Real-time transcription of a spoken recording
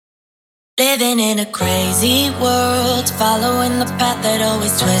Living in a crazy world, following the path that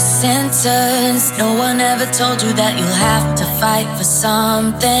always twists and turns. No one ever told you that you'll have to fight for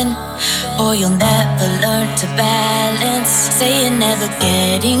something, or you'll never learn to balance. Say you're never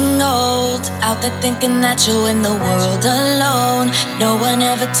getting old, out there thinking that you'll win the world alone. No one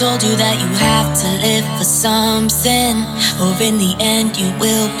ever told you that you have to live for something, or in the end you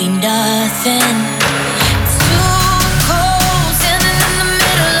will be nothing.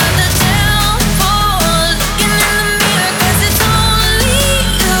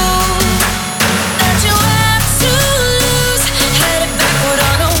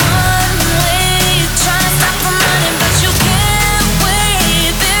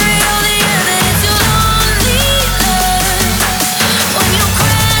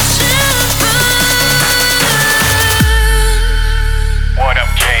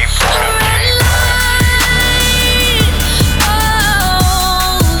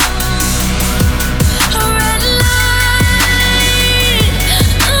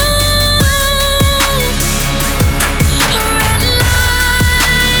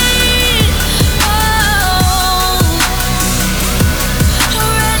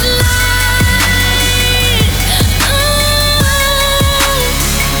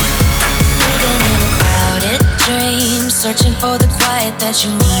 Searching for the quiet that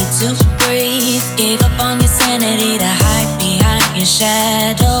you need to breathe. Gave up on your sanity to hide behind your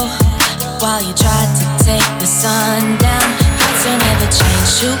shadow, while you tried to take the sun down. Hearts will never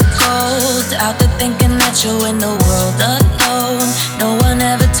change to gold, out there thinking that you'll win the world alone. No one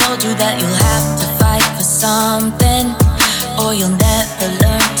ever told you that you'll have to fight for something, or you'll never